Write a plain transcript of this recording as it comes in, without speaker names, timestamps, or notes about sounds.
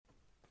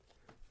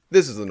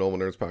This is the Normal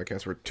Nerds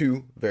Podcast, where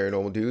two very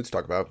normal dudes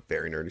talk about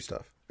very nerdy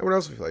stuff. And what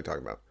else do we feel like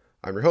talking about?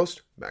 I'm your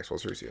host, Maxwell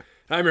Cerusia.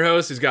 I'm your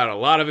host, who's got a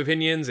lot of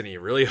opinions, and he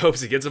really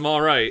hopes he gets them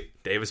all right,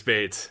 Davis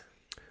Bates.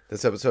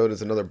 This episode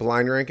is another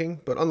blind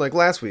ranking, but unlike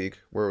last week,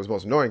 where it was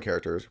most annoying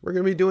characters, we're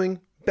going to be doing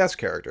best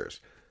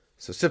characters.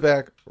 So sit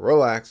back,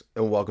 relax,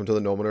 and welcome to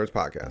the Normal Nerds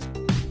Podcast.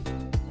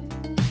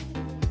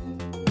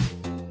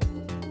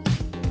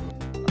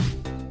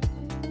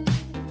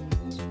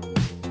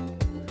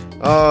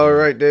 All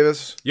right,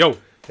 Davis. Yo.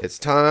 It's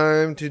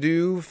time to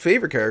do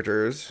favorite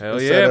characters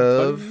instead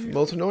of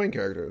most annoying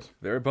characters.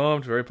 Very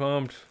pumped, very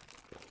pumped.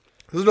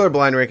 This is another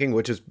blind ranking,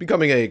 which is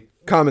becoming a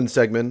common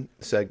segment,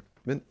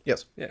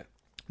 yes. Yeah.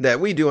 That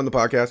we do on the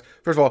podcast.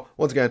 First of all,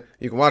 once again,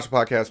 you can watch the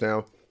podcast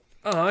now.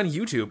 On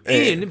YouTube,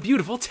 in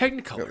beautiful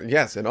Technicolor.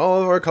 Yes, in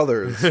all of our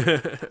colors.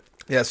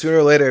 Yeah, sooner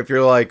or later, if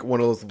you're like one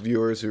of those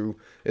viewers who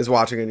is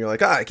watching and you're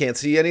like, I can't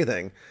see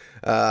anything.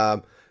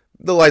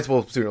 The lights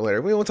will sooner or later.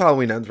 Once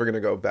Halloween ends, we're going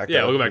to go back.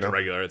 Yeah, we'll go back to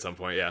regular at some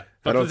point, yeah.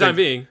 But for the time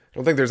being. I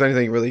don't think there's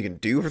anything really you can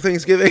do for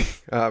Thanksgiving.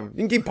 You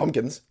can keep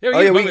pumpkins.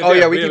 Yeah, we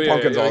keep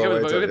pumpkins all the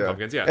way.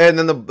 Pumpkins, yeah. And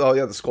then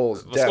the skull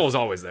is The skull's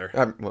always there.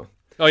 Death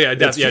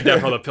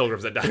for all the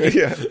pilgrims that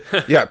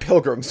died. yeah,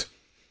 pilgrims.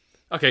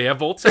 Okay, yeah,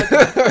 Volts. They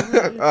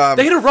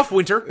had a rough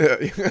winter.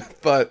 Yeah,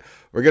 but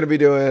we're going to be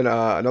doing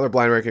another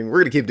blind ranking.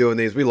 We're going to keep doing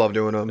these. We love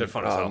doing them. They're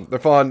fun as hell. They're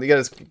fun. You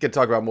get to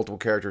talk about multiple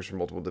characters from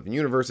multiple different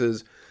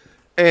universes.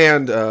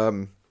 And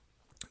they're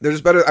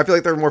just better. I feel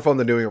like they're more fun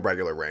than doing a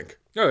regular rank.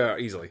 Oh, yeah,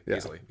 easily.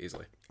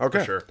 Okay.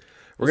 For sure.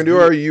 We're going to do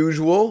our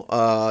usual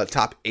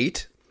top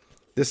 8.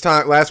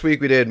 Last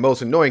week we did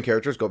most annoying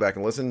characters. Go back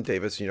and listen.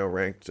 Davis,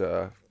 ranked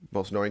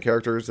most annoying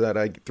characters that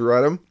I threw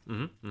at him.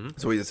 Mm-hmm.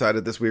 So we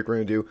decided this week we're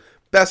going to do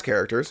best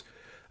characters.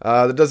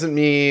 That doesn't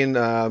mean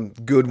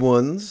good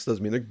ones.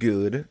 Doesn't mean they're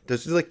good.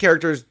 This is like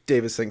characters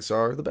Davis thinks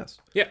are the best.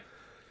 Yeah.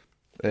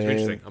 It's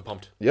interesting. I'm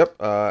pumped.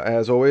 Yep.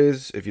 As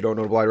always, if you don't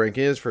know what a blind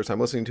ranking is, first time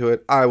listening to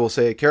it, I will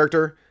say a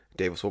character.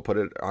 Davis will put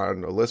it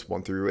on a list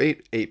 1 through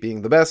 8. 8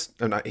 being the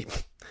best. No, not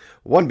 8.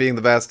 1 being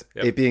the best.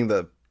 Yep. 8 being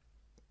the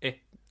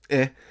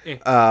And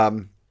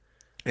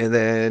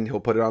then he'll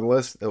put it on the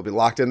list. It'll be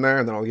locked in there,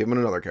 and then I'll give him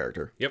another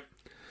character. Yep.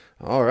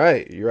 All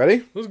right. You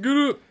ready? Let's get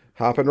it.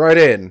 Hopping right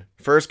in.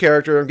 First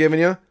character I'm giving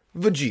you,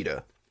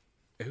 Vegeta.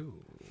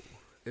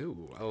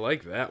 Ooh, I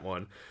like that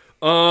one.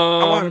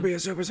 I want to be a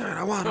Super Saiyan.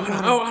 I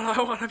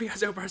want to be a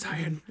Super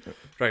Saiyan.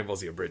 Dragon Ball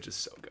Z Abridged is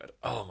so good.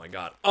 Oh my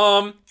god.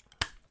 I'm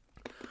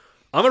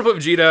gonna put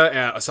Vegeta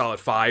at a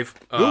solid 5.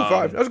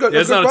 5. That's good.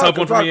 It's not a tough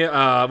one for me.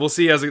 We'll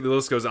see as the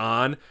list goes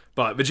on.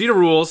 But Vegeta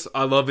rules.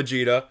 I love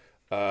Vegeta.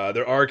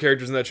 There are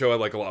characters in that show I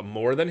like a lot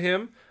more than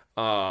him.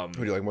 Who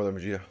do you like more than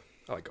Vegeta?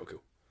 I like Goku.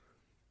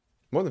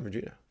 More than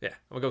Vegeta? Yeah,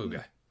 I'm a Goku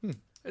guy.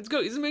 It's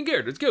Goku. He's the main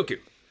character. It's Goku.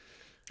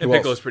 And Who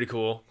Piccolo's else? pretty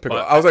cool.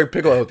 I was like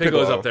Piccolo.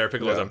 Piccolo's up there.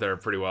 Piccolo's up there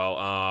pretty well.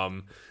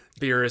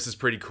 Beerus is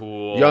pretty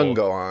cool. Young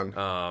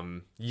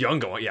Gohan. Young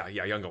Gohan. Yeah,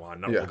 Young Gohan.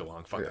 Not old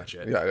Gohan. Fuck that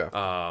shit.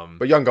 Yeah.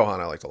 But Young Gohan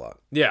I liked a lot.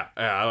 Yeah,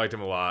 I liked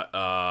him a lot.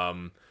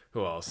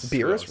 Who else?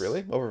 Beerus,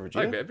 really? Over Vegeta?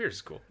 I like Beerus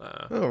is cool.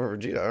 Over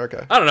Vegeta,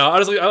 okay. I don't know.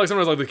 Honestly, I like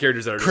sometimes like the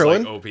characters that are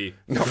Krillin?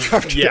 just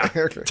like OP. Yeah.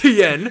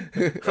 Tien.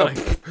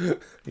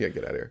 Yeah,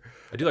 get out of here.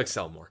 I do like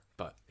Cell more,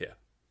 but yeah.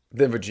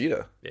 Then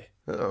Vegeta? Yeah.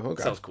 Oh,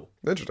 okay. Cell's cool.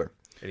 Interesting.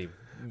 And he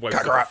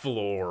wipes the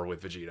floor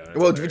with Vegeta.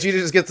 Well, Vegeta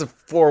just gets the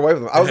floor away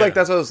from him. I was like,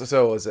 that's what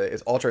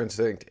it's Ultra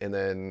Instinct, and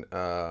then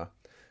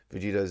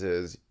Vegeta's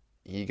is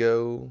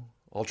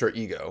Ultra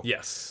Ego.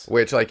 Yes.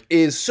 Which,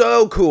 is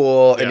so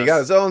cool, and he got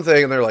his own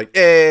thing, and they're like,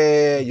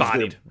 hey,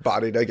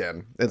 bodied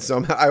again. And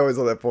somehow, I always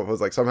love that point,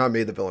 was somehow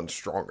made the villain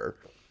stronger.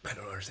 I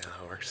don't understand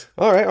how it works.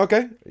 All right,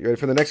 okay. You ready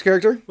for the next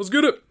character? Let's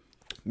get it.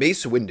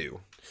 Mace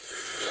Windu.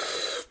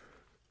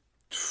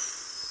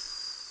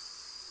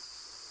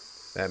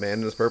 That man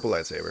in his purple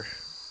lightsaber.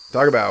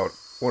 Talk about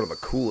one of the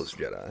coolest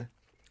Jedi.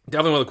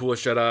 Definitely one of the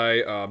coolest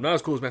Jedi. Not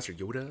as cool as Master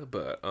Yoda,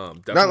 but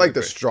definitely not like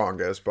the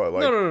strongest, but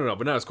like no,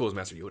 but not as cool as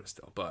Master Yoda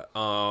still. But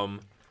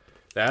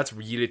that's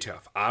really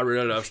tough. I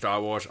really love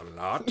Star Wars a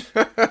lot,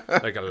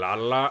 like a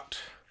lot,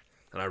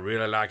 and I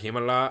really like him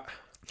a lot.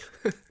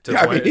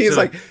 He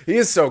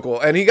is so cool,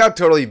 and he got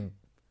totally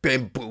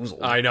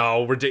bamboozled. I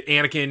know.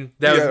 Anakin.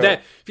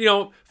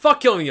 Fuck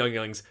killing the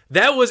younglings.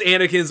 That was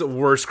Anakin's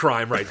worst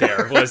crime right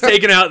there. Was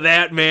taking out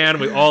that man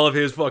with all of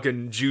his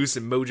fucking juice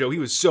and mojo. He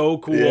was so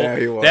cool. Yeah,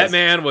 he was. That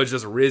man was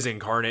just Riz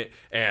incarnate,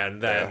 and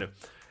then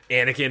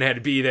Anakin had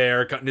to be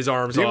there, cutting his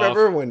arms off. Do you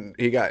remember when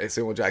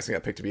Samuel Jackson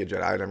got picked to be a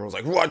Jedi, and everyone was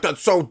like, "What?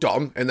 That's so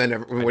dumb!" And then I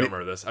don't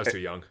remember this. I was too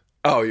young.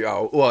 Oh,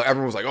 yeah. Well,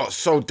 everyone was like, oh,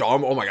 so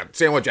dumb. Oh, my God.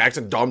 Samuel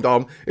Jackson,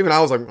 dumb. Even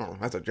I was like, oh,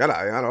 that's a Jedi.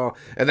 I don't know.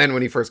 And then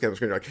when he first came on the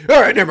screen, you're like, all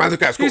right, never mind. This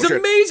guy's cool. He's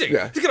amazing.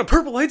 Yeah. He's got a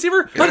purple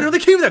lightsaber. I didn't know they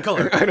came that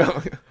color. I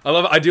know.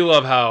 I do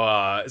love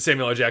how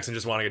Samuel L. Jackson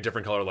just wanting a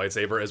different color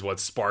lightsaber is what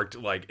sparked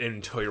an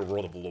entire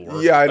world of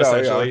lore. Yeah, I know.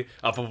 Essentially,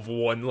 off of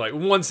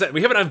one set.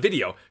 We have it on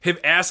video. Him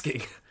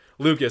asking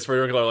Lucas for a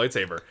different color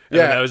lightsaber.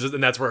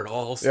 And that's where it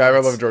all starts. Yeah, I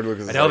love George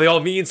Lucas. And now they all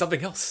mean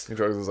something else. And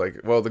George was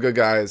like, well, the good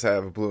guys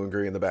have blue and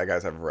green, the bad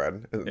guys have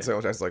red. And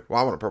Samuel Jackson's like, well,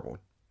 I want a purple one.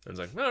 And it's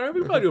like, all right,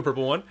 we can probably do a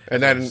purple one.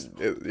 And then,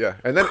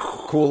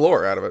 cool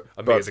lore out of it.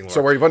 Amazing lore.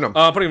 So where are you putting him?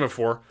 Putting him at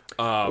 4.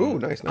 Ooh,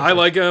 nice. I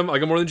like him. I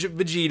like him more than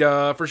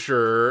Vegeta, for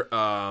sure.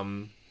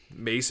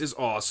 Mace is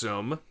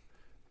awesome.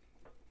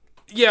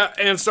 Yeah,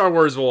 and Star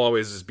Wars will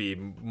always just be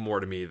more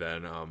to me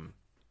than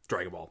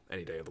Dragon Ball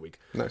any day of the week.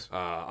 Nice.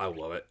 I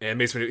love it. And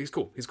Mace Windu, he's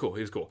cool.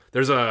 He's cool.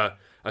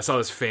 I saw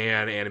this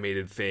fan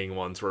animated thing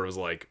once where it was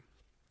like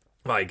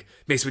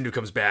Mace Windu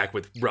comes back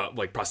with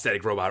like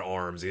prosthetic robot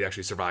arms. He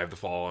actually survived the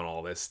fall and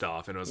all this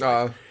stuff. And it was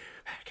like, God,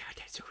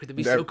 that'd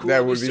be so cool.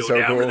 That would be so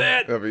cool.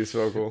 That'd be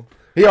so cool.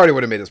 He already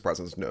would have made his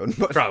presence known.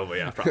 But... Probably,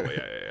 yeah.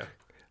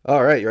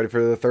 All right, you ready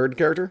for the third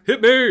character?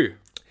 Hit me!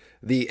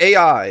 The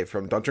AI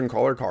from Dungeon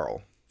Crawler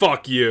Carl.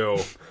 Fuck you.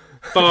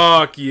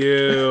 Fuck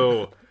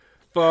you.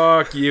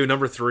 Fuck you.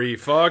 Number 3.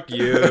 Fuck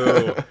you.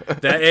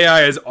 That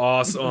AI is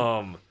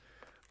awesome.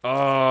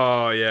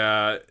 Oh,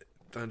 yeah.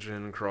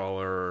 Dungeon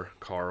Crawler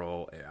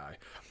Carl AI.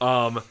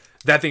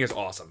 That thing is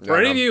awesome. For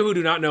any of you who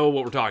do not know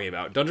what we're talking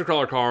about, Dungeon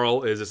Crawler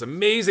Carl is this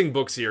amazing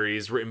book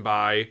series written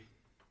by...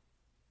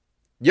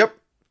 Yep.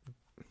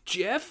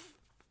 Jeff?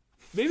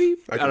 Maybe?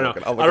 I don't know.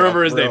 I don't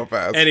remember his name.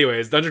 Fast.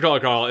 Anyways, Dungeon Crawler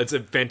Carl. It's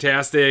a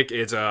fantastic.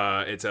 It's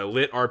a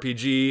lit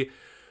RPG.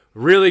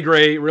 Really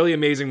great, really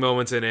amazing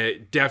moments in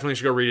it. Definitely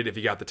should go read it if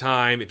you got the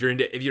time. If you're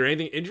into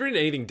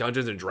anything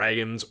Dungeons and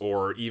Dragons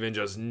or even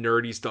just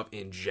nerdy stuff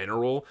in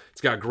general,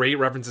 it's got great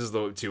references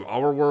to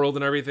our world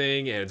and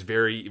everything, and it's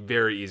very,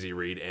 very easy to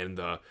read. And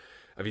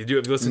if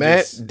you listen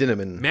Matt to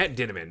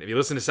Dinniman. If you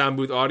listen to Sound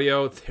Booth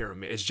Audio,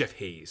 it's Jeff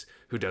Hayes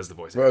who does the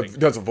voice.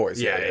 Does a voice.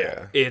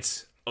 Yeah.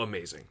 It's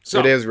amazing. So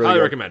it is really highly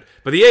good. recommend.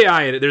 But the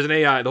AI in it, there's an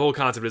AI. The whole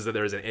concept is that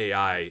there's an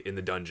AI in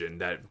the dungeon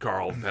that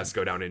Carl has to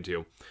go down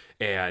into,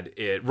 and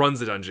it runs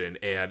the dungeon,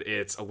 and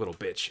it's a little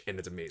bitch, and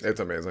it's amazing. It's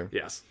amazing.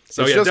 Yes.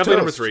 So it's definitely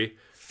number 3.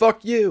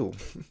 Fuck you.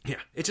 Yeah,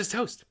 it's just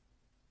toast.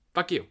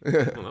 Fuck you. Well,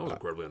 that was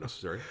incredibly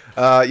unnecessary.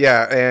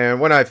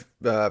 And when I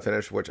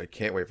finish, which I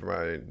can't wait for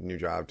my new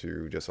job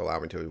to just allow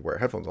me to wear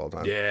headphones all the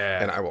time.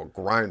 Yeah. And I will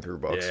grind through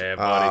books. Yeah,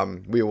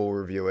 buddy. We will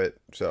review it.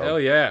 So hell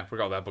yeah.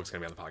 Forgot that book's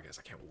gonna be on the podcast.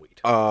 I can't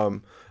wait. All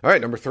right,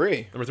 number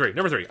 3. Number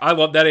 3. I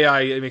love that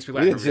AI. It makes me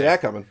laugh. You didn't see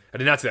that coming. I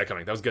did not see that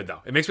coming. That was good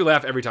though. It makes me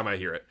laugh every time I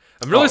hear it.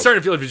 I'm really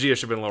starting to feel like Vegeta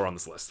should have been lower on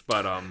this list.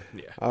 But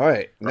yeah. All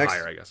right. Or next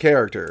higher, I guess.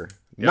 character.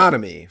 Yep.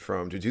 Nanami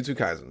from Jujutsu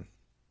Kaisen.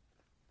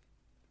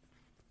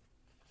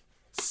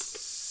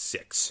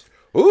 6.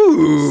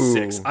 Ooh.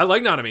 6. I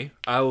like Nanami.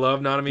 I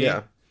love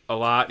Nanami a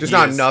lot. Just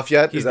not enough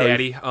yet? He's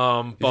daddy.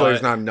 But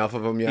there's not enough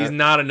of him yet? He's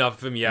not enough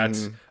of him yet.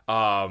 He's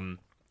not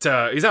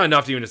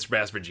enough to even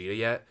surpass Vegeta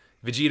yet.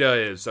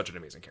 Vegeta is such an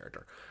amazing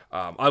character.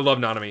 I love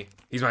Nanami.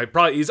 He's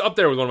up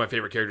there with one of my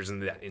favorite characters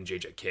in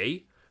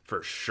JJK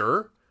for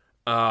sure.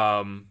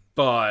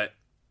 But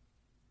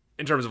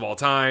in terms of all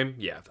time,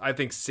 I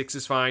think 6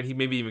 is fine. He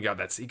maybe even got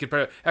that. He could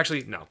probably,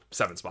 actually no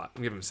 7 spot.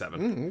 I'm giving him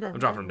 7. Okay. I'm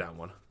dropping him down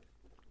 1.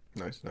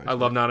 Nice. I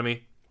love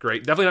Nanami.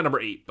 Great. Definitely not number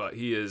 8, but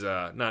he is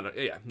no.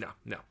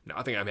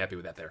 I think I'm happy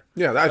with that there.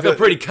 Yeah, I feel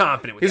pretty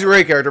confident with he's that. a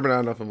great character, but not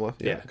enough of him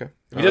left. Yeah. Okay.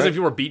 If he does a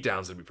few more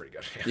beatdowns, it'd be pretty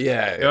good.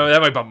 Yeah.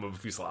 That might bump him up a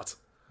few slots.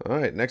 All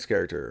right, next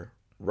character.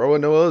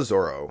 Roanoa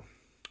Zoro.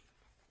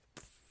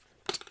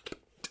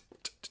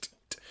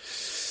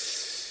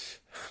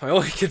 My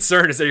only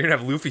concern is that you're gonna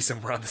have Luffy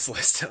somewhere on this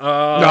list. No,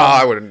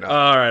 I wouldn't. No.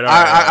 All right.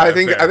 I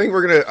think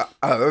we're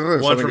gonna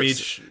one from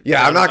each.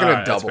 Yeah, I'm not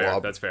gonna double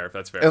up. That's fair.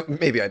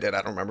 Maybe I did.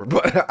 I don't remember,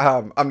 but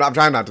I'm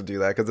trying not to do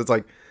that because it's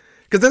like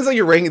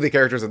you're ranking the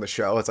characters in the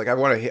show. It's like I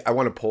want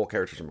to pull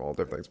characters from all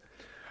different things.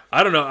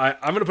 I don't know.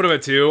 I'm gonna put him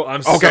at 2.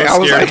 I'm so scared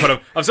to put him.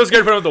 I'm so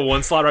scared to put him at the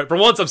 1 slot. Right. For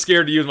once, I'm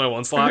scared to use my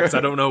 1 slot because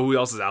I don't know who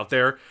else is out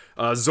there.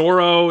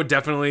 Zoro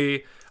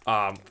definitely.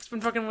 He's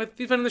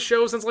been in the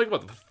show since the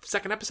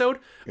 2nd episode.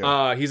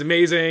 Yeah. He's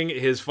amazing.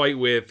 His fight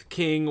with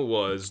King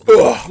was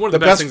one of the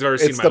best things I've ever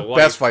seen in my life. It's the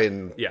best fight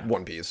in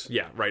One Piece.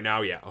 Yeah, right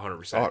now,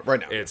 100%. Right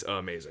now. It's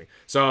amazing.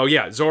 So,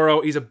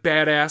 Zoro, he's a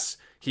badass.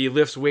 He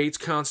lifts weights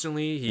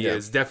constantly. He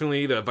is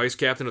definitely the vice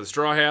captain of the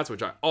Straw Hats,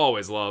 which I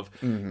always love.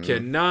 Mm-hmm.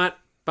 Cannot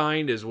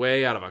find his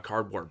way out of a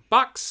cardboard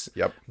box.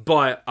 Yep.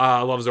 But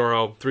I love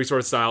Zoro.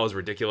 3-sword style is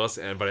ridiculous,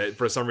 but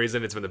for some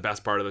reason it's been the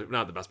best part of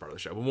not the best part of the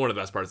show, but one of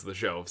the best parts of the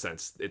show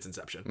since its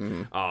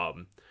inception.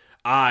 Mm-hmm.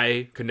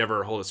 I could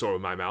never hold a sword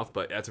with my mouth,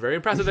 but that's very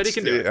impressive that he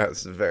can do it. Yeah,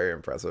 it's very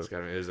impressive.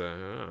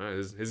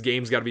 His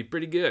game's got to be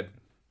pretty good.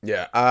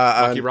 Yeah.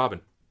 Lucky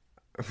Robin.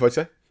 What'd you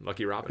say?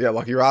 Lucky Robin. Yeah,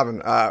 Lucky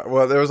Robin.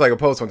 Well, there was a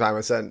post one time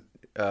I sent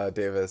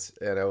Davis,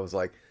 and it was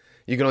like,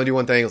 you can only do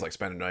one thing. It's like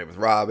spend a night with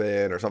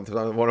Robin or something.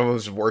 One of them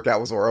was just work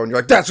out with Zoro, and you're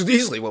like, that's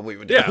easily what we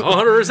would do. Yeah,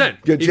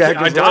 100%. Get jacked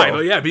I'd die,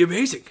 but it'd be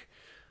amazing.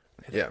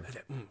 Yeah.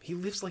 He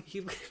lives like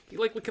he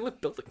can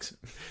lift buildings.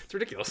 It's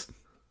ridiculous.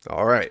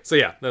 All right. So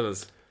that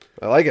was.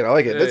 I like it.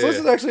 This list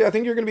is actually, I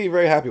think you're going to be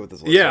very happy with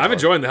this list. Yeah, I'm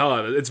enjoying the hell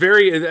out of it. It's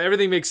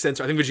everything makes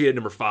sense. I think Vegeta at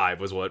number 5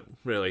 was what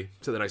really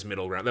set the nice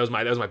middle ground. That was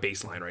my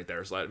baseline right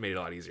there, so that made it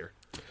a lot easier.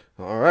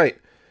 All right.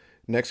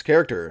 Next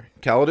character,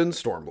 Kaladin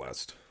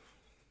Stormblessed.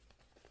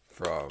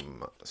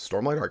 From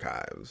Stormlight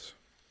Archives.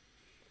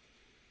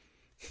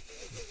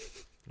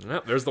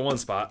 Well, there's the one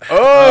spot.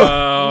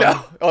 Oh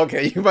no.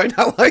 Okay, you might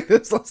not like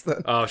this list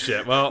then. Oh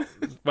shit. Well,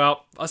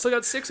 I still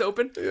got 6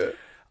 open. Yeah.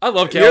 I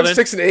love Kaladin. You have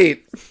 6 and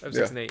 8. I have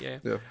 6 and 8.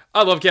 Yeah.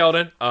 I love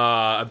Kaladin.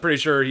 I'm pretty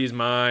sure he's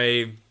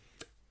my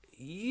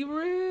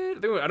favorite.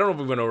 I don't know if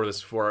we went over this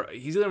before.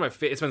 He's either my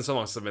favorite. It's been so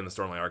long since I've been in the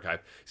Stormlight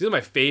Archive. He's either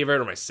my favorite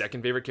or my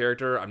second favorite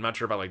character. I'm not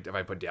sure if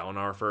I put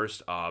Dalinar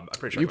first. I'm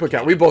pretty sure you put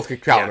Kaladin. We both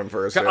put Kaladin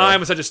first. Yeah.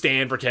 I'm such a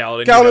stand for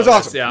Kaladin. Kaladin's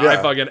awesome. Yeah, I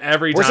fucking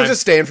every time. We're such a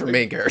stand for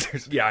main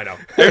characters. Yeah, I know.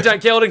 Every time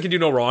Kaladin can do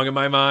no wrong in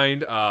my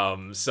mind.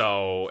 And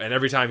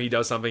every time he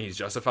does something, he's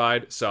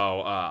justified.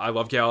 So I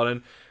love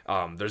Kaladin.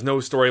 There's no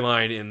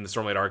storyline in the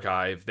Stormlight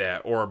Archive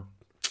or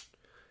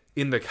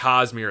in the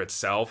Cosmere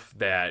itself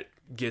that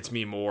gets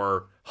me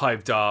more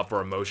hyped up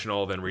or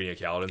emotional than reading a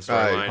Kaladin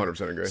storyline. I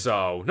 100% agree.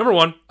 So, number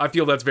 1, I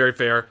feel that's very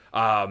fair.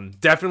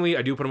 Definitely,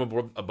 I do put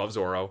him above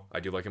Zoro. I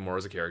do like him more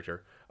as a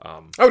character. I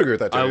would agree with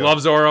that too. I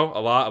love Zoro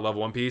a lot. I love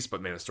One Piece,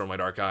 but man, the Stormlight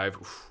Archive,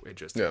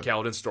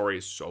 Kaladin's story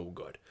is so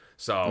good.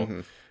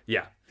 So,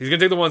 yeah, he's going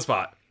to take the 1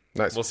 spot.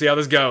 Nice. We'll see how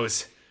this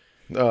goes.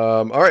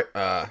 All right.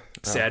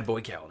 Sad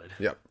boy Kaladin.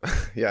 Yep.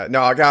 Yeah.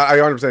 No, I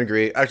 100%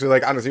 agree. Actually,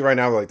 like honestly, right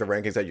now, like the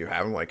rankings that you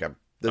have,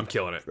 I'm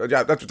killing it.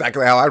 Yeah, that's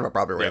exactly how I would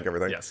probably rank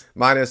everything. Yes.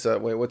 Minus,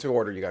 what's the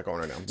order you got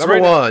going right now? So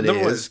number one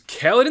is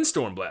Kaladin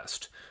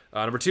Stormblast.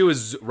 Number 2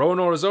 is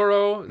Roanoke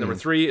Zoro. Number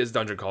 3 is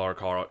Dungeon Crawler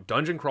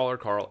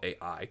Carl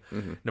AI.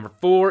 Number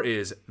 4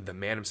 is the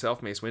man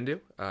himself, Mace Windu.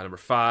 Number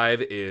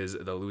 5 is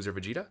the loser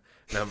Vegeta.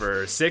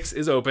 Number 6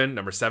 is Open.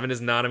 Number 7 is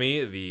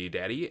Nanami, the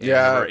daddy. And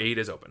number 8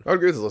 is Open. I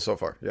agree with this list so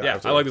far. Yeah,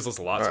 I like this list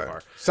a lot so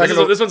far.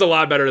 This one's a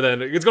lot better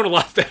than... It's going a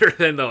lot better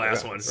than the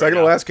last one. Second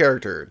to last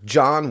character,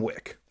 John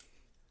Wick.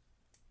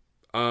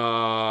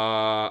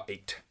 8.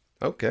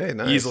 Okay,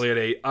 nice. Easily at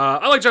 8.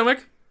 I like John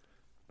Wick.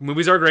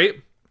 Movies are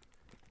great.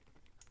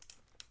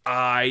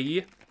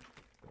 I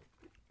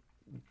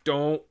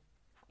don't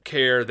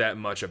care that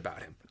much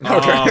about him.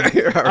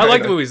 Okay. I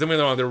like the movies. Don't get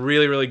me wrong; they're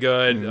really, really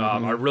good.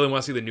 I really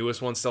want to see the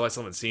newest one. Still, I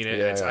still haven't seen it.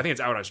 Yeah, I think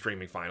it's out on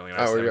streaming finally. And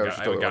I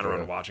haven't gotten around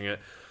to watching it.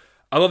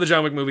 I love the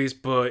John Wick movies,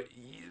 but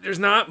there's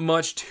not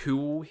much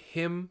to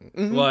him.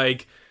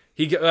 Like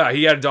he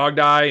had a dog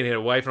die and he had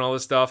a wife and all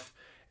this stuff,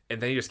 and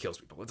then he just kills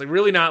people. It's like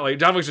really not like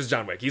John Wick's just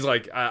John Wick. He's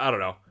like I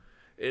don't know.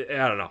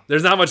 I don't know.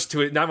 There's not much to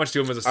it. Not much to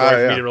him as a story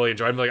for me to really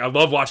enjoy. I'm like, I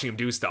love watching him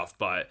do stuff,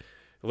 but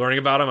learning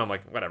about him, I'm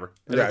like, whatever.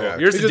 Cool.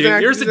 You're the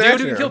dude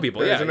who can kill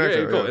people. Yeah,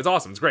 cool. It's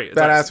awesome. It's great. It's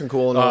badass awesome. And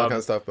cool and all that kind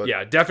of stuff. But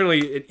yeah,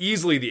 definitely,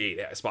 easily the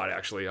 8 spot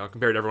actually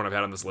compared to everyone I've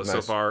had on this list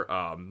so far.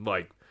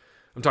 Like,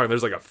 I'm talking.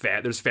 There's like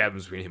there's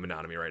fathoms between him and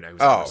Nanami right now. Who's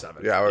number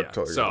 7. Yeah, I would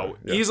totally. So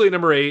easily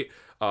number 8.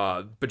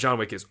 But John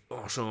Wick is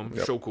awesome.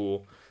 So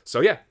cool.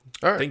 So yeah,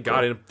 all right, thank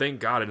God I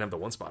didn't have the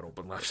 1 spot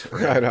open left.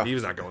 I know. He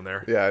was not going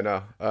there. Yeah, I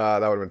know. That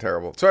would have been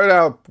terrible. So right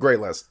now,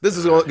 great list. This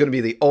is going to be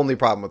the only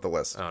problem with the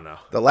list. Oh no.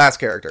 The last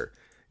character,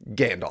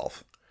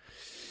 Gandalf.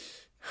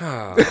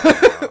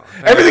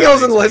 Everything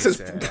else in the list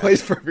is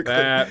placed perfectly.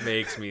 That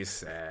makes me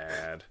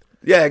sad.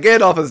 Yeah,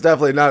 Gandalf is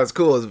definitely not as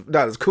cool as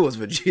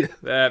Vegeta.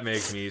 That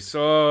makes me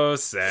so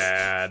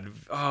sad.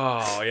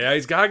 Oh yeah,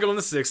 he's got to go in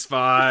the 6th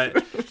spot.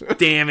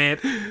 Damn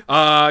it,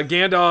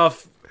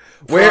 Gandalf.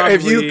 Where,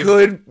 if you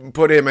could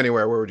put him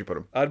anywhere, where would you put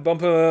him? I'd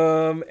bump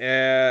him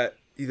at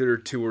either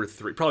 2 or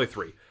 3. Probably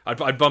 3.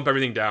 I'd bump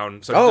everything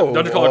down. So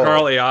Dungeon Crawler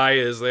Carl AI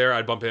is there.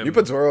 I'd bump him. You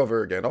put Zoro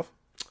over Gandalf?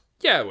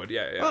 Yeah, I would.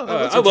 Yeah.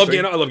 I love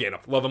Gandalf. I love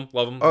Gandalf. Love him.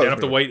 Gandalf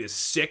the White is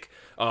sick,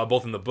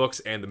 both in the books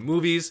and the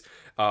movies.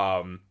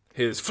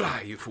 His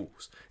fly, you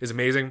fools, is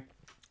amazing.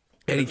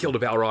 And he killed a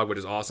Balrog, which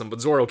is awesome. But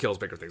Zoro kills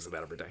bigger things than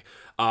that every day.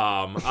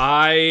 One of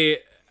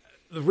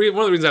the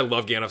reasons I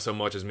love Gandalf so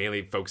much is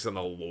mainly focused on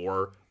the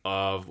lore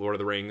of Lord of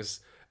the Rings.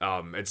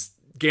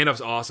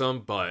 Gandalf's awesome,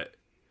 but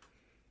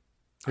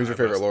who's your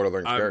favorite Lord of the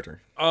Rings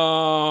character?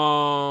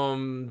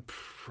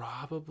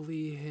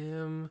 Probably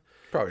him.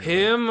 Probably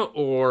him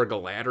or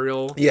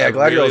Galadriel. Yeah,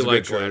 Galadriel's really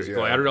a good choice.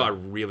 Galadriel, I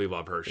really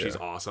love her. She's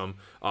awesome.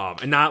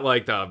 And not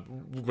like the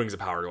Rings of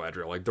Power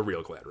Galadriel, like the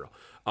real Galadriel.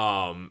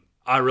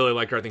 I really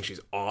like her. I think she's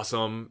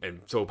awesome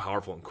and so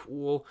powerful and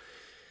cool.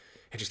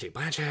 And just Kate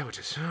Blanchett, which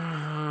is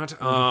not.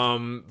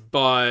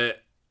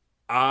 But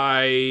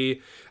I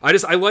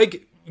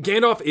like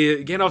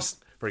Gandalf's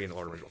bringing the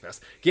Lord of the Rings real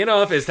fast.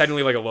 Gandalf is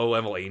technically like a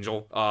low-level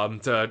angel,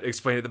 to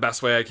explain it the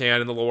best way I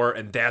can in the lore,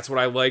 and that's what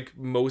I like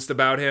most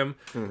about him.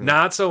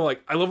 Not so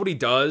like I love what he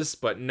does,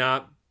 but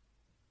not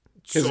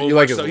so you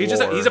like much so. He's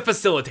a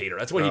facilitator.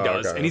 That's what he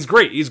does, and he's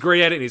great. He's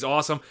great at it, and he's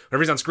awesome.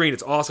 Whenever he's on screen,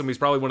 it's awesome. He's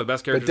probably one of the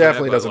best characters. But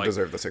definitely doesn't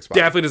deserve the 6th spot.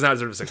 Definitely does not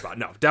deserve the 6th spot.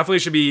 No, definitely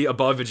should be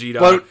above Vegeta.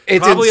 But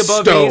it's probably in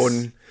above stone.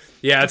 Ace.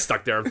 Yeah, it's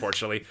stuck there,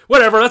 unfortunately.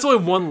 Whatever, that's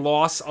only 1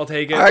 loss. I'll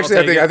take it. I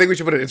think we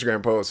should put an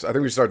Instagram post. I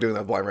think we should start doing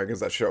that blind rankings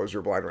that shows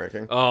your blind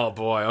ranking. Oh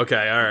boy.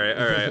 Okay.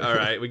 All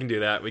right. We can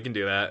do that.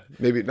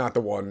 Maybe not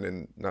the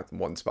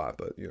one spot,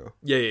 but you know.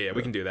 Yeah.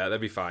 We can do that.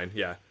 That'd be fine.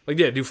 Yeah.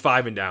 Do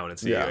 5 and down and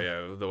see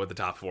what the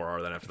top 4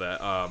 are then after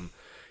that.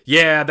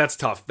 Yeah, that's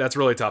tough. That's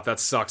really tough. That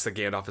sucks that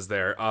Gandalf is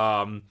there.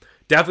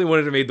 Definitely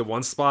wanted to have made the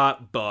 1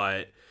 spot,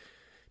 but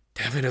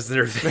Devin is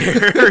there.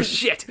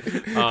 Shit.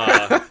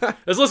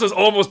 This list was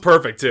almost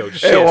perfect, too.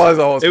 Shit. It was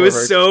almost perfect. It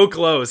was so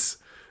close.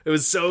 It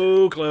was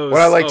so close.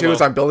 What I like, too, is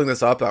I'm building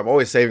this up. I'm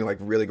always saving, like,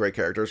 really great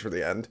characters for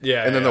the end.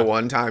 Yeah. And then the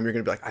one time you're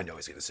going to be like, I know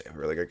he's going to save a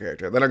really good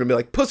character. Then I'm going to be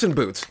like, Puss in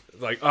Boots.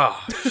 Like,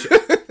 oh,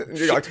 shit. And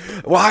you're like,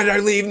 why did I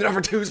leave the number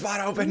 2 spot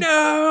open?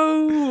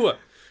 No!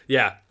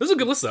 Yeah. This is a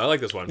good list, though. I like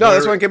this one. No,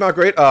 this one came out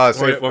great. Want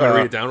me to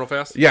read it down real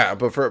fast? Yeah,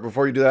 but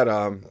before you do that,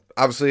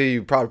 obviously,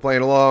 you're probably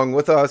playing along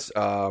with us.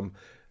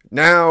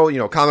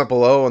 Now, comment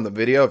below on the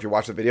video, if you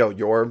watch the video,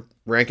 your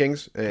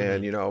rankings.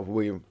 And,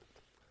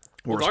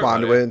 we'll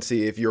respond to it and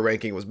see if your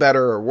ranking was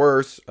better or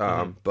worse,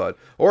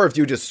 or if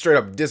you just straight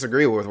up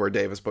disagree with where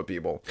Davis put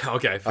people.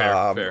 Okay,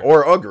 fair.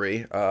 Or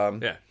agree.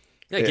 Yeah,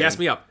 gas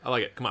me up. I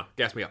like it. Come on,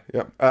 gas me up.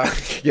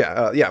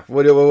 Yeah.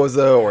 What was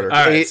the order?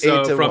 All right,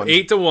 so from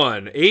 8 to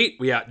 1. 8,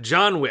 we got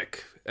John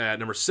Wick. At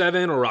number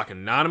 7, we're rocking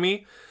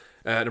Nanami.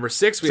 At number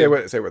 6, we say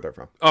where they're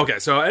from. Okay,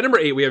 so at number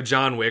 8, we have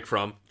John Wick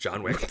from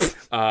John Wick.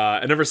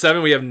 At number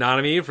 7, we have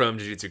Nanami from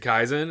Jujutsu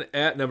Kaisen.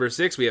 At number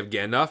 6, we have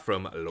Gandalf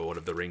from Lord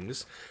of the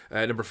Rings.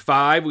 At number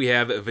 5, we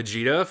have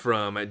Vegeta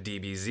from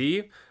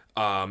DBZ.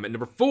 At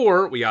number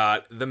 4, we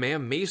got the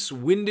man Mace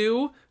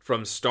Windu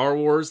from Star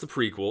Wars: The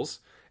Prequels.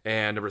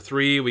 And number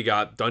 3, we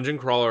got Dungeon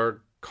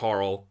Crawler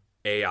Carl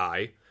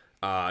AI.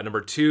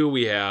 Number 2,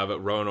 we have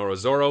Roronoa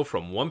Zoro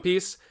from One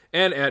Piece.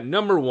 And at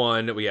number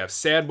 1, we have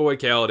Sad Boy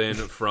Kaladin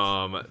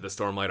from the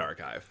Stormlight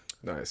Archive.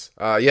 Nice.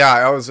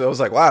 I was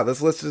like, wow, this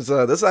list is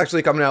this is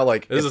actually coming out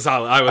like this is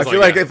solid. I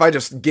feel like if I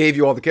just gave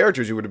you all the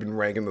characters, you would have been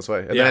ranking this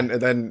way. And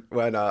then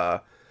when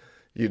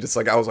you just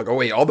like, I was like, oh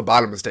wait, all the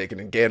bottom is taken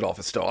and Gandalf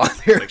is still on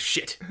there. Like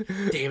shit,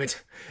 damn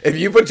it. If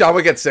you put John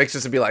Wick at 6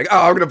 just to be like,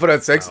 oh, I'm gonna put it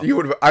at 6, you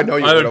would. I know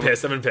you would. I've been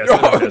pissed.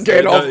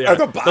 Gandalf at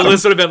the bottom. The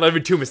list would have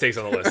been 2 mistakes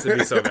on the list. It'd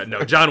be so bad.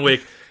 No, John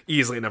Wick.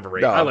 Easily number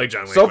 8. No. I like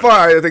John Wick. So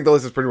far, I think the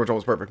list is pretty much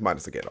almost perfect,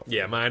 minus the Gandalf.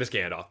 Yeah, minus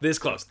Gandalf. This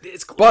close.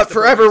 But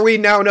forever, we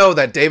now know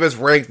that Davis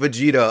ranked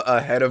Vegeta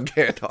ahead of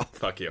Gandalf.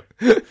 Fuck you.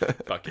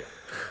 Fuck you.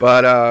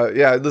 But,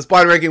 this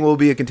blind ranking will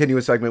be a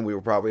continuous segment we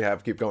will probably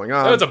keep going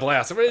on. It's a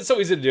blast. It's so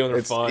easy to do and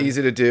they're fun. It's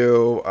easy to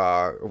do.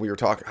 We were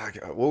talking...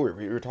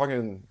 we were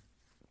talking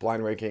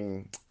blind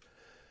ranking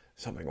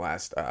something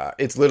last...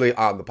 it's literally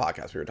on the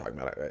podcast we were talking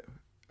about it, right?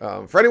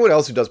 For anyone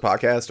else who does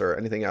podcasts or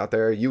anything out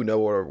there,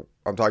 what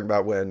I'm talking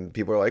about when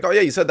people are like, oh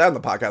yeah, you said that in the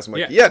podcast. I'm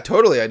like, yeah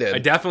totally I did. I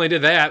definitely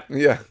did that.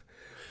 Yeah.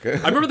 I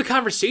remember the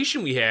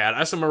conversation we had.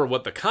 I just don't remember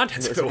what the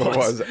content of it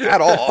was. At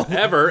all.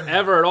 ever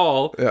at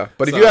all. Yeah.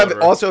 But if you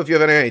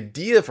have any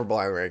idea for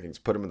blind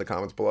rankings, put them in the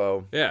comments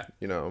below. Yeah.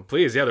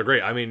 Please. Yeah, they're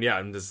great. I mean,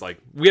 I'm just like,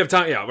 we have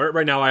time. Yeah.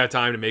 Right now I have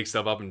time to make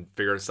stuff up and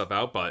figure stuff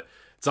out, but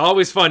it's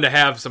always fun to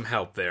have some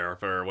help there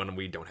for when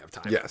we don't have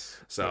time.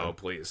 Yes. So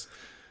please.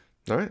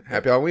 All right.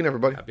 Happy Halloween,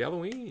 everybody. Happy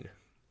Halloween.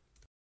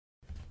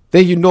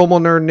 Thank you, Normal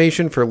Nerd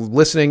Nation, for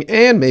listening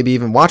and maybe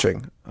even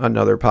watching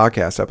another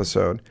podcast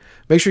episode.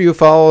 Make sure you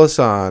follow us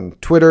on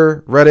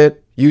Twitter, Reddit,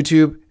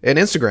 YouTube, and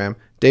Instagram.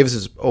 Davis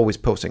is always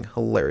posting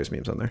hilarious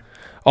memes on there.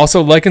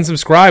 Also, like and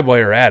subscribe while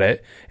you're at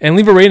it, and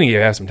leave a rating if you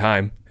have some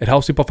time. It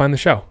helps people find the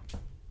show.